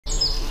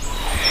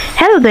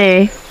Hello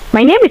there,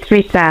 my name is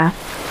Rita.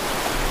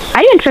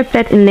 Are you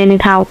interested in learning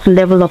how to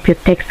level up your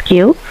tech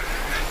skills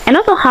and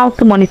also how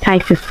to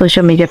monetize your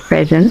social media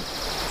presence?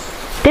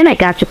 Then I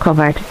got you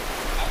covered.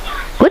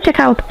 Go check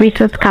out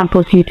Rita's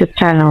Campus YouTube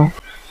channel.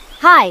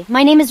 Hi,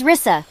 my name is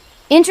Rissa.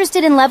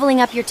 Interested in leveling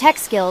up your tech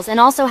skills and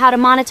also how to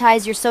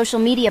monetize your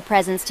social media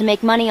presence to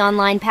make money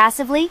online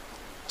passively?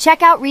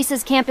 Check out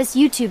Rissa's Campus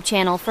YouTube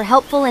channel for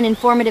helpful and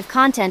informative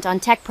content on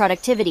tech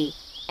productivity.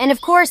 And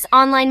of course,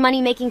 online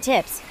money-making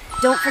tips.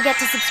 Don't forget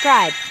to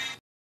subscribe.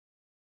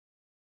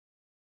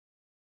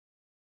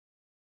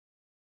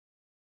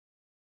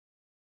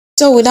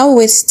 So without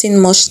wasting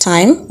much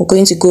time, we're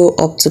going to go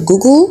up to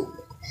Google.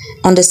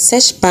 On the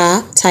search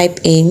bar, type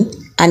in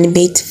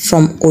Animate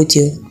from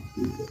audio.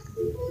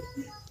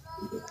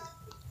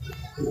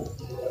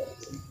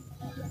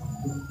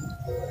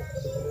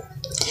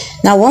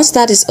 Now once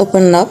that is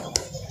opened up,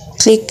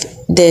 click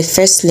the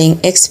first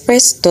link,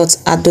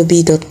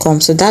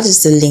 express.adobe.com. So that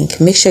is the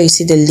link. Make sure you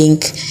see the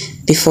link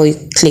before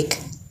you click.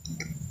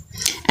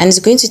 And it's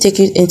going to take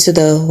you into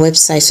the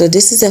website. So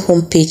this is the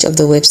home page of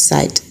the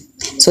website.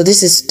 So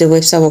this is the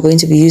website we're going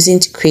to be using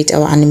to create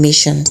our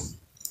animation.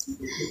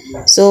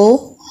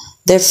 So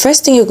the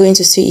first thing you're going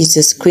to see is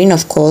the screen,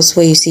 of course,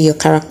 where you see your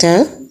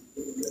character.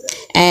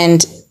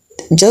 And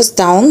just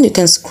down, you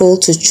can scroll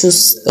to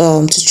choose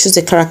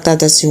the character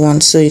that you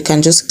want. So you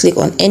can just click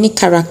on any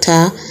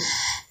character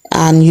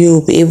and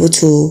you'll be able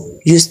to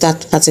use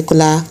that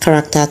particular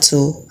character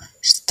to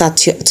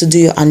do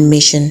your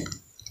animation.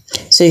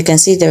 So you can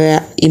see there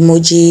are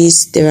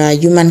emojis, there are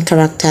human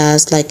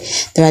characters, like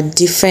there are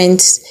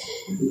different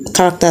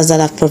characters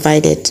that I've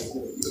provided.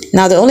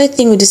 Now the only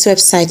thing with this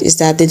website is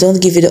that they don't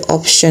give you the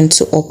option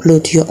to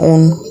upload your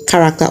own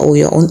character or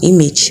your own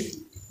image.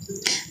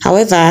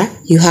 However,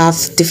 you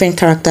have different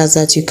characters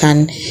that you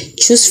can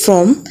choose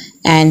from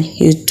and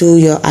you do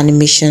your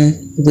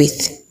animation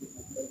with.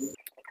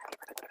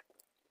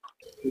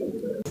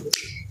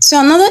 So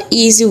another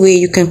easy way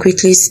you can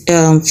quickly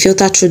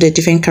filter through the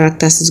different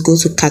characters is go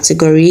to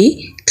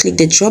category, click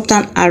the drop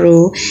down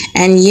arrow,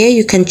 and here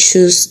you can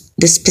choose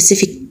the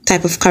specific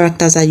type of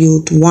characters that you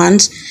would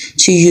want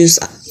to use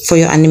for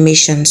your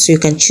animation. So you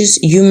can choose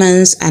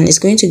humans and it's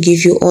going to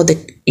give you all the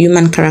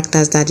human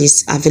characters that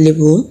is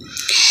available.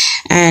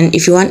 And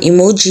if you want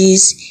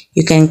emojis,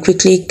 you can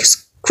quickly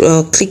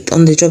click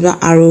on the drop down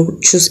arrow,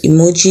 choose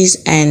emojis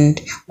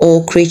and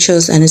all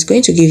creatures, and it's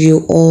going to give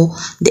you all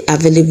the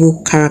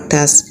available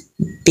characters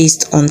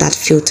based on that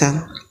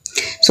filter.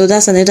 So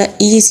that's another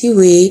easy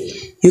way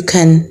you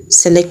can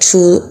select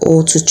through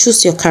or to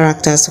choose your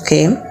characters.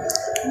 Okay,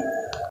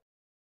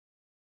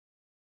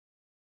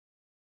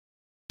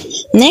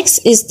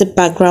 next is the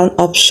background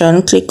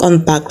option. Click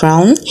on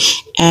background,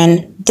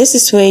 and this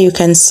is where you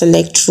can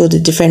select through the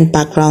different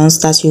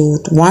backgrounds that you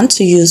would want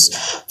to use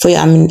for your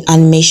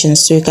animation.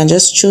 So you can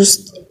just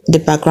choose the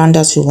background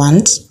that you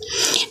want,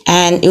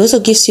 and it also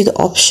gives you the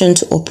option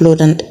to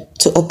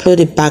upload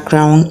a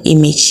background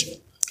image.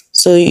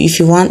 So if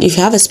you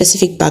have a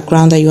specific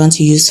background that you want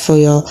to use for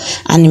your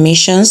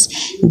animations,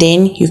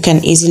 then you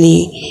can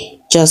easily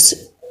just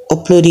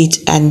upload it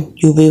and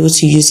you'll be able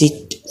to use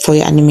it for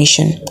your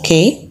animation.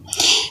 Okay,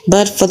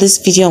 but for this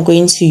video I'm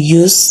going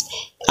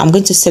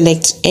to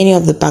select any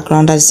of the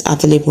background that is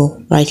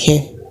available right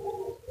here.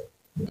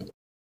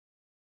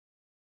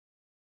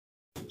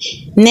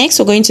 Next,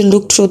 we're going to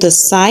look through the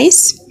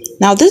size.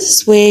 Now this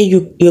is where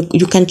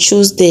you can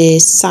choose the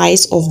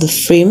size of the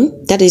frame.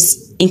 That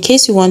is, in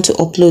case you want to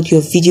upload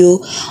your video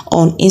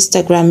on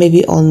Instagram,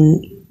 maybe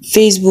on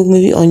Facebook,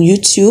 maybe on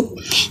YouTube,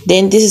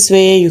 then this is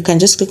where you can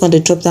just click on the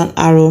drop down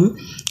arrow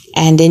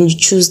and then you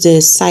choose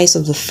the size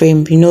of the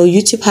frame. You know,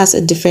 YouTube has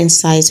a different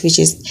size, which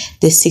is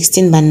the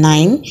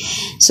 16:9.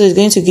 So it's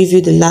going to give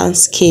you the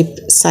landscape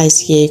size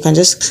here. You can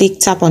just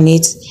tap on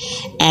it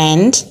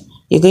and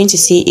you're going to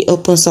see it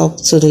opens up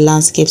to the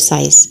landscape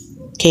size.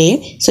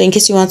 Okay, so in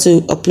case you want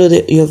to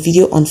upload your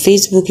video on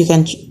Facebook, you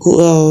can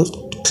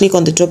click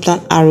on the drop down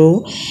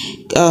arrow,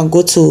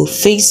 go to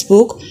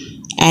Facebook,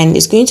 and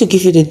it's going to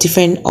give you the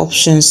different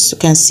options. You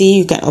can see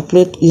you can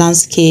upload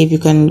landscape, you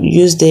can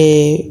use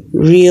the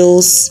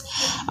reels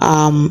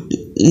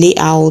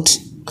layout.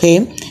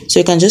 Okay, so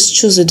you can just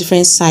choose a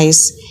different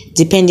size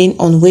depending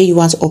on where you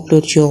want to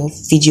upload your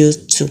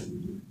videos to.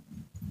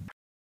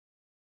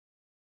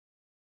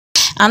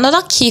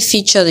 Another key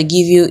feature they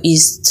give you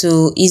is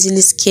to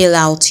easily scale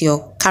out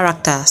your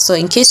character. So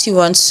in case you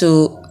want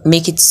to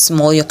make it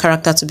small, your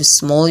character to be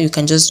small, you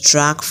can just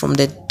drag from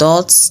the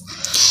dots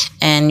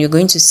and you're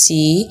going to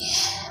see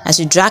as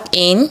you drag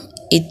in,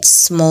 it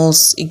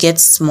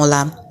gets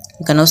smaller.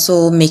 You can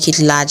also make it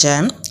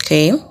larger.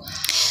 Okay,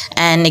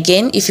 and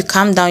again, if you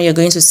come down, you're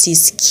going to see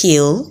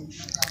scale.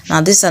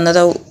 Now this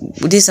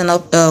is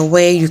another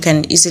way you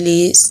can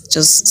easily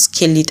just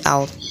scale it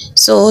out.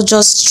 So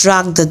just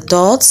drag the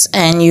dots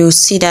and you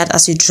see that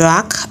as you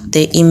drag,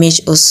 the image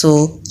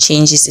also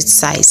changes its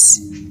size.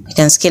 You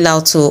can scale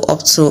out to up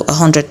to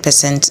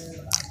 100%.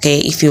 Okay,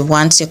 if you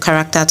want your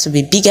character to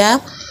be bigger,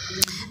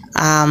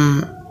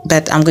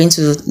 but I'm going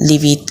to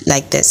leave it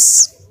like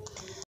this.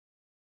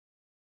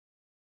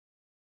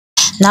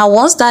 Now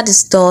once that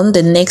is done,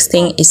 the next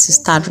thing is to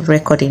start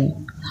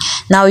recording.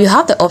 Now you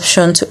have the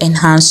option to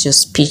enhance your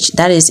speech.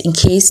 That is, in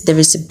case there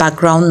is a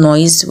background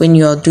noise when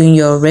you're doing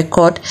your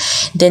record,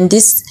 then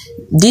this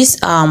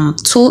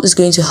tool is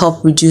going to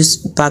help reduce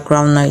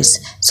background noise.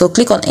 So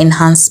click on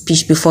enhance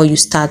speech before you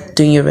start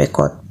doing your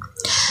record.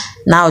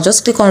 Now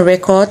just click on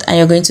record and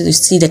you're going to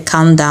see the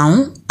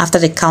countdown. After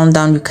the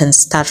countdown, you can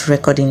start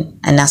recording,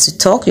 and as you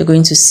talk, you're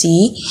going to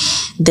see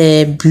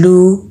the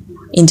blue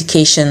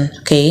indication.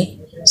 Okay,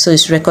 so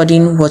it's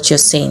recording what you're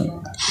saying.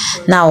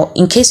 Now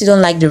in case you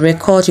don't like the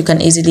record, you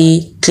can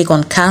easily click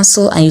on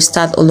cancel and you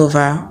start all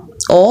over,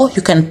 or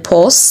you can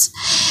pause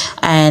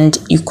and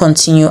you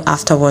continue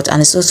afterward,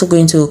 and it's also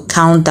going to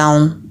count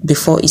down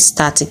before it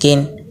starts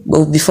again,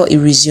 or before it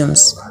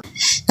resumes.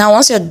 Now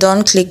once you're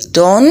done, click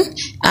done,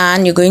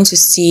 and you're going to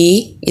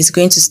see it's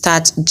going to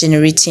start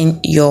generating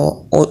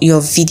your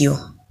video.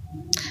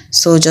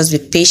 So just be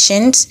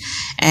patient,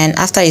 and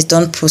after it's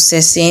done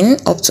processing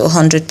up to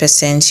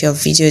 100%, your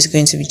video is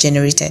going to be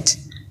generated.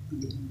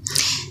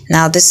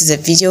 Now this is a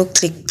video.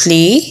 Click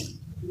play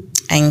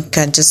and you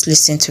can just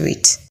listen to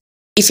it.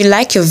 If you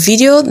like your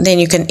video, then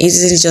you can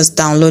easily just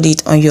download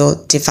it on your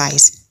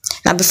device.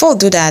 Now before we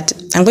do that,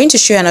 I'm going to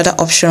show you another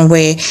option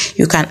where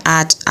you can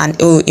add and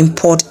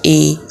import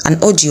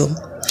an audio.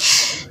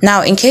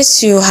 Now in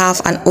case you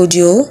have an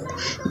audio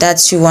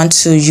that you want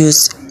to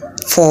use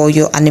for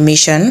your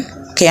animation,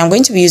 okay, I'm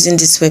going to be using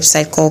this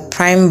website called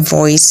Prime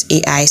Voice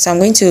AI. So I'm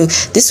going to,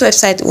 this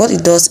website, what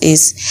it does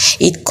is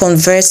it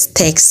converts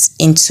text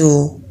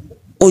into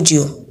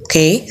audio.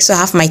 Okay, so I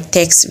have my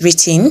text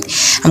written.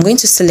 I'm going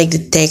to select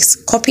the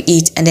text, copy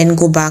it, and then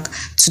go back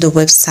to the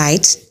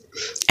website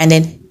and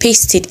then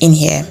paste it in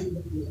here.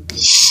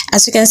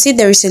 As you can see,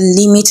 there is a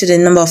limit to the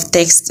number of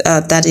text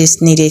that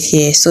is needed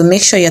here, so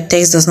make sure your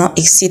text does not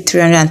exceed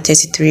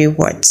 333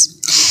 words.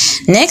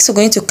 Next, we're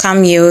going to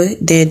come here,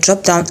 the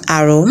drop down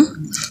arrow.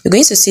 You're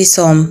going to see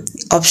some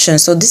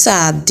options. So these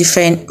are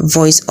different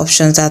voice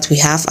options that we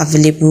have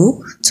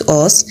available to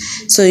us,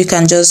 so you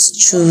can just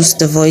choose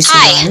the voice you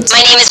want.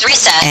 Hi, my name is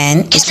Risa,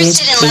 and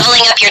interested in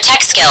leveling up your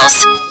tech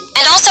skills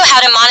and also how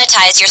to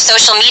monetize your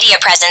social media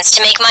presence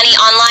to make money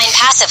online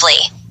passively.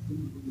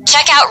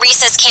 Check out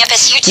Risa's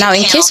campus YouTube channel. Now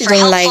in case you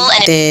don't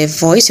like the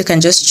voice, you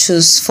can just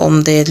choose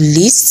from the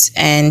list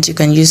and you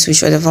can use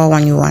whichever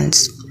one you want.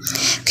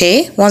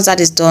 Okay, once that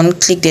is done,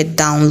 click the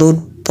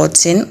download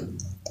button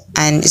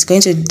and it's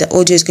going to, the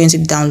audio is going to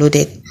be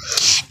downloaded,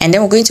 and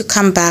then we're going to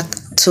come back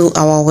to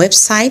our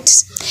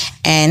website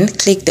and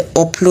click the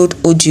upload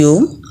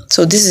audio.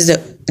 So this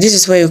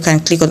is where you can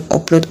click on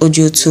upload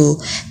audio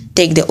to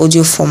take the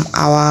audio from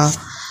our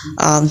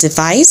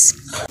device,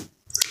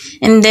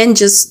 and then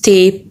just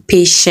stay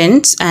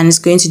patient and it's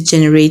going to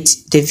generate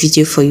the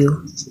video for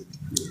you.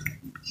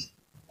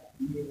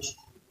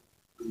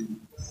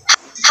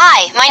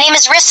 Hi, my name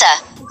is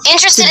Risa.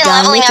 Interested in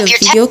leveling up your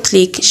video,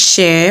 click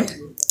share,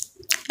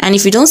 and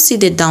if you don't see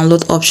the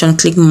download option,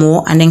 click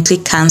more and then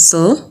click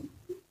cancel,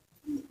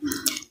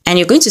 and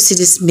you're going to see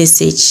this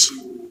message.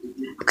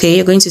 Okay,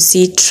 you're going to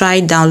see try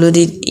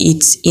downloading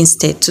it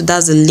instead. So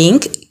that's a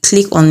link.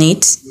 Click on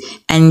it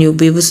and you'll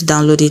be able to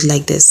download it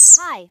like this.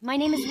 Hi, my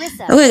name is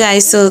Risa. Okay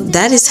guys, so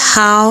that is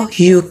how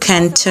you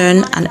can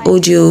turn an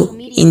audio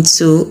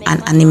into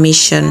an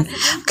animation.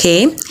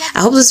 Okay,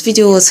 I hope this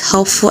video was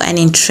helpful and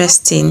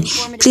interesting.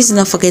 Please do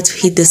not forget to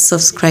hit the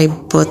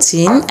subscribe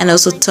button and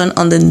also turn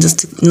on the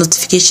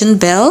notification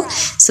bell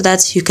so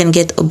that you can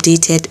get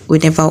updated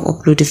whenever I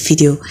upload a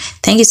video.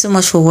 Thank you so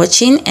much for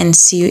watching and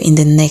see you in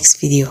the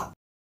next video.